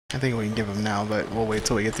I think we can give him now, but we'll wait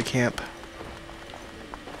till we get to camp.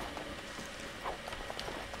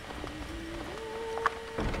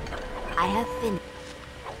 I have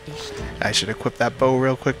finished. I should equip that bow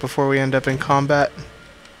real quick before we end up in combat.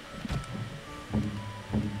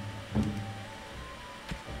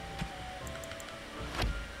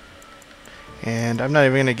 And I'm not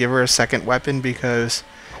even going to give her a second weapon because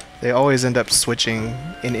they always end up switching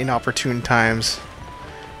in inopportune times.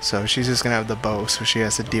 So she's just going to have the bow, so she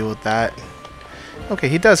has to deal with that. Okay,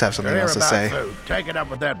 he does have something else to say. Food. Take it up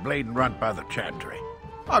with that bleeding runt by the chantry.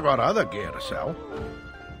 I got other gear to sell.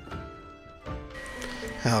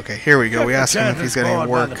 Okay, here we go. We asked him if he's got any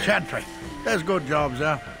work. The chantry. There's good jobs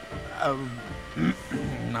there.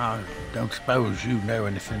 I don't suppose you know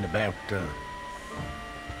anything about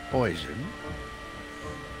poison.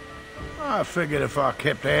 I figured if I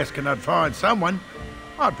kept asking, I'd find someone.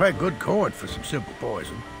 I'd pay good coin for some simple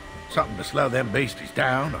poison. Something to slow them beasties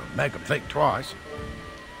down or make them think twice.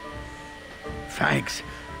 Thanks.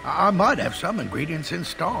 I might have some ingredients in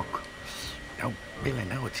stock. Don't really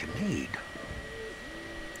know what you need.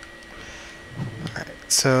 Alright,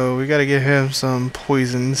 so we gotta give him some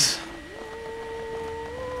poisons.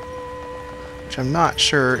 Which I'm not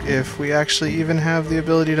sure if we actually even have the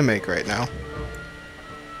ability to make right now.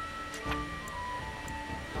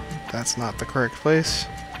 That's not the correct place.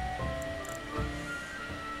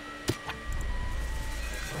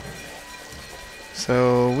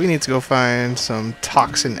 So we need to go find some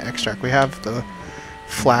toxin extract. We have the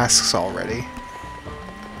flasks already.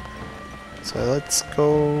 So let's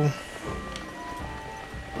go...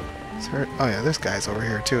 Oh yeah, this guy's over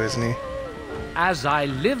here too, isn't he? As I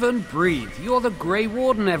live and breathe, you're the Grey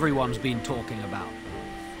Warden everyone's been talking about.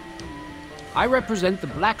 I represent the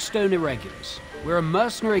Blackstone Irregulars. We're a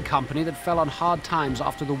mercenary company that fell on hard times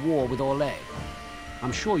after the war with Orlais.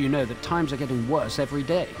 I'm sure you know that times are getting worse every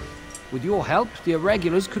day. With your help, the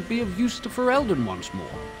Irregulars could be of use to Ferelden once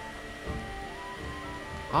more.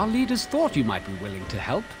 Our leaders thought you might be willing to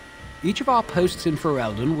help. Each of our posts in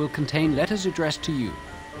Ferelden will contain letters addressed to you.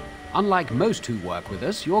 Unlike most who work with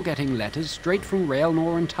us, you're getting letters straight from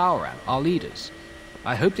Raelnor and Tauran, our leaders.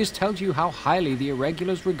 I hope this tells you how highly the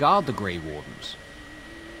Irregulars regard the Grey Wardens.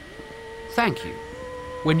 Thank you.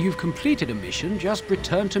 When you've completed a mission, just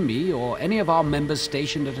return to me or any of our members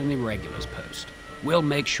stationed at an Irregulars post. We'll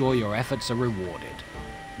make sure your efforts are rewarded.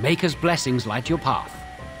 Maker's blessings light your path.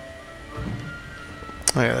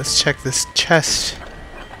 Alright, let's check this chest.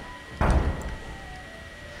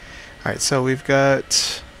 Alright, so we've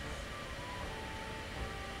got...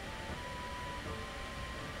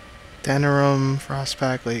 Denerim,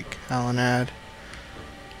 Frostback, Lake Alanad.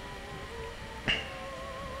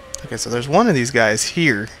 Okay, so there's one of these guys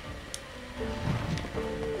here.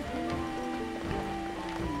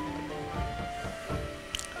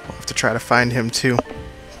 We'll have to try to find him too.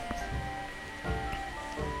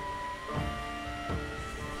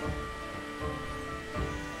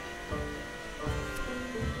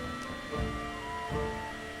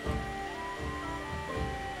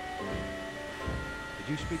 Did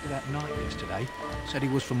you speak to that knight yesterday? Said he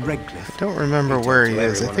was from Redcliffe. I don't remember where he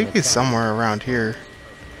is. I think he's somewhere around here.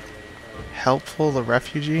 Helpful, the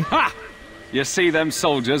refugee? Ha! You see them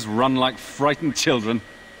soldiers run like frightened children?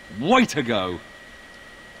 Way to go!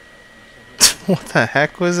 What the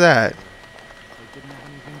heck was that?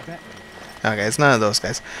 Okay, it's none of those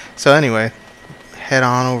guys. So anyway, head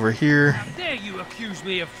on over here. How dare you accuse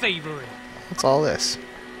me of thievery? What's all this?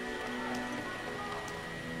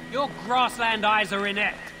 Your grassland eyes are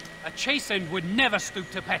inept. A chastened would never stoop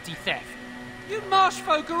to petty theft. You marsh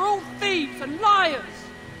folk are all thieves and liars.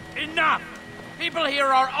 Enough! People here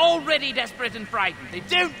are already desperate and frightened. They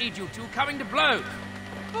don't need you two coming to blows.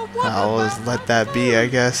 I'll always let that be, I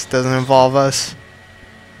guess. Doesn't involve us.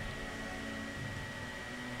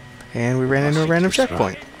 And we ran into a random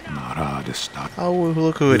checkpoint. Oh,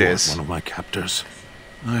 look who it is. One of my captors.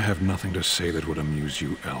 I have nothing to say that would amuse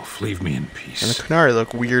you, elf. Leave me in peace. And the Qunari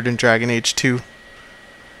look weird in Dragon Age 2.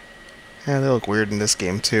 Yeah, they look weird in this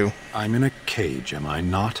game too. I'm in a cage, am I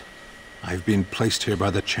not? I've been placed here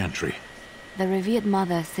by the Chantry. The revered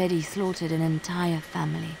mother said he slaughtered an entire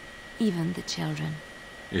family, even the children.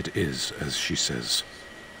 It is as she says.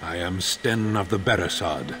 I am Sten of the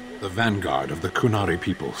Beresad, the vanguard of the Qunari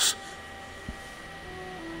peoples.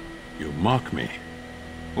 You mock me,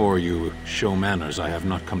 or you show manners I have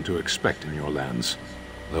not come to expect in your lands.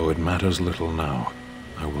 Though it matters little now,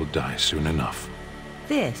 I will die soon enough.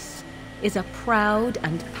 This is a proud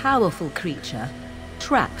and powerful creature,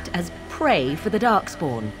 trapped as prey for the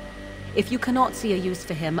darkspawn. If you cannot see a use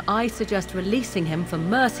for him, I suggest releasing him for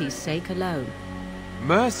mercy's sake alone.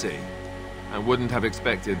 Mercy? I wouldn't have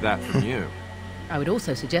expected that from you. I would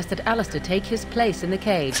also suggest that Alistair take his place in the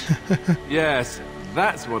cage. Yes,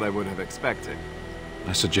 that's what I would have expected.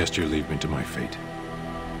 I suggest you leave me to my fate.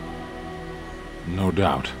 No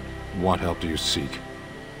doubt. What help do you seek?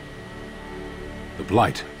 The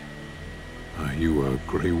Blight. Are you a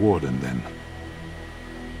Grey Warden, then?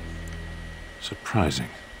 Surprising.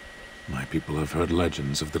 My people have heard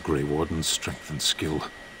legends of the Grey Warden's strength and skill.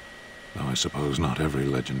 Though I suppose not every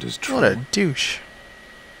legend is true. What a douche.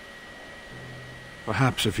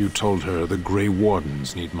 Perhaps if you told her the Grey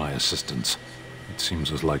Wardens need my assistance, it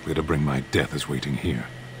seems as likely to bring my death as waiting here.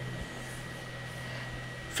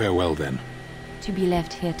 Farewell, then. To be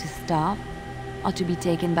left here to starve? Or to be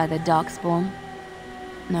taken by the darkspawn?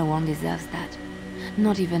 No one deserves that.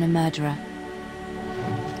 Not even a murderer.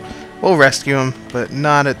 We'll rescue him, but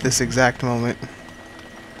not at this exact moment.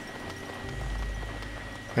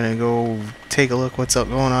 We're gonna go take a look what's up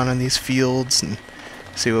going on in these fields and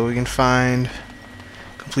see what we can find.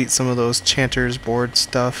 Complete some of those Chanter's board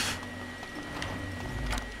stuff.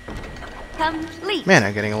 Complete. Man,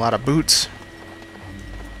 I'm getting a lot of boots.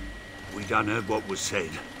 We done heard what was said.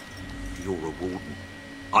 You're a warden.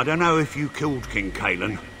 I don't know if you killed King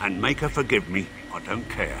Kalen, and make her forgive me, I don't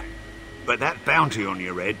care. But that bounty on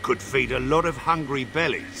your head could feed a lot of hungry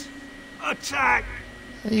bellies. Attack!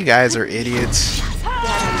 You guys are idiots.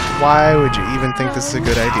 Why would you even think this is a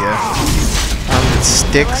good idea? It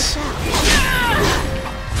sticks.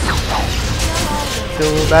 I feel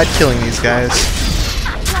a little bad killing these guys.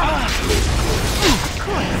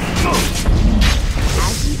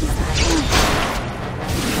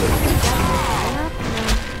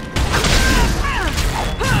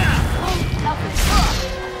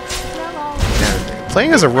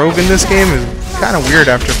 Playing as a rogue in this game is kind of weird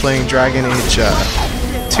after playing Dragon Age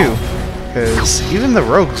 2, because even the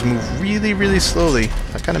rogues move really, really slowly.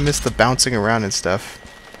 I kind of miss the bouncing around and stuff.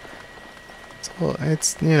 So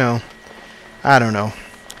it's, you know, I don't know.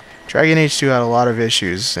 Dragon Age 2 had a lot of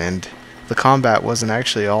issues, and the combat wasn't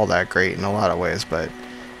actually all that great in a lot of ways, but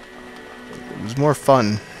it was more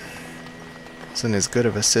fun. It wasn't as good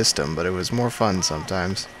of a system, but it was more fun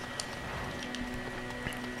sometimes.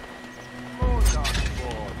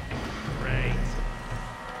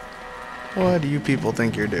 What do you people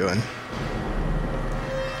think you're doing?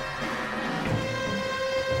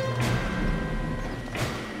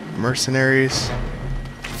 Mercenaries?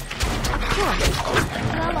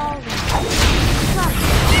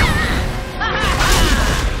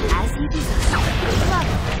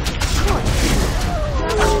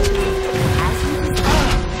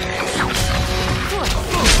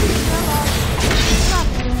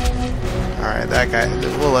 Alright, that guy,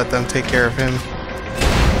 we'll let them take care of him.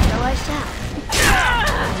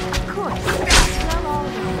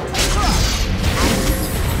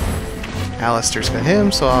 Alistair's got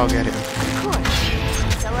him, so I'll get him.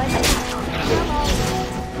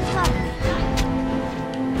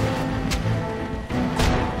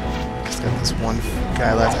 Just got this one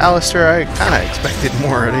guy left. Alistair, I kind of expected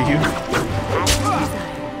more out of you.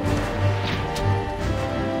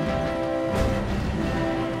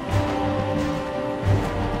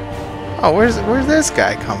 Oh, where's this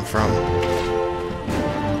guy come from?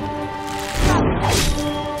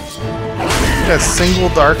 A single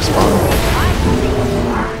darkspawn.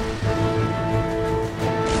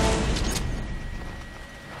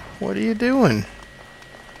 What are you doing?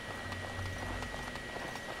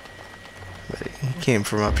 But he came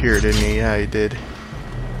from up here, didn't he? Yeah, he did.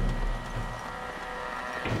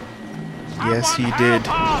 Yes, he did.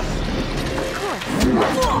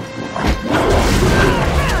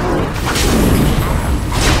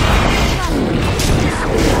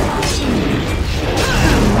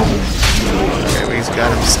 Okay, he's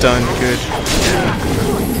got him stunned. Good.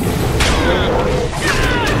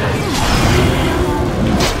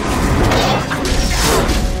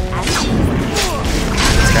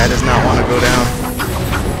 This guy does not want to go down.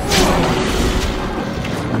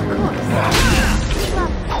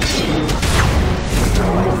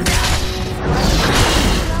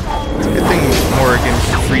 It's a good thing Morrigan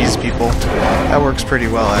can freeze people. That works pretty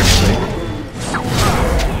well, actually.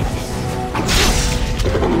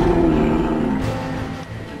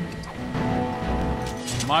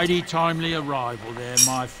 Mighty timely arrival there,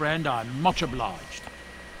 my friend. I'm much obliged.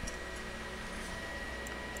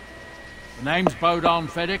 The name's Bodahn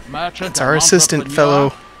Feddick, merchant. That's our assistant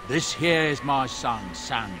fellow. This here is my son,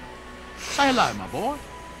 Sandal. Say hello, my boy.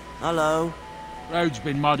 Hello. Road's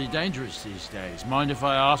been mighty dangerous these days. Mind if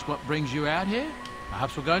I ask what brings you out here?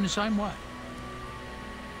 Perhaps we're going the same way.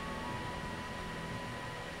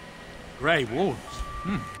 Grey Wardens?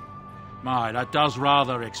 My, that does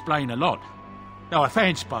rather explain a lot. No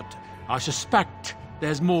offence, but I suspect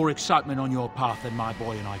there's more excitement on your path than my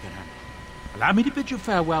boy and I can handle. Allow me to bid you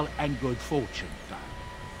farewell and good fortune, sir.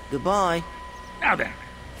 Goodbye. Now then,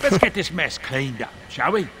 let's get this mess cleaned up,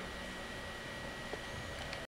 shall we?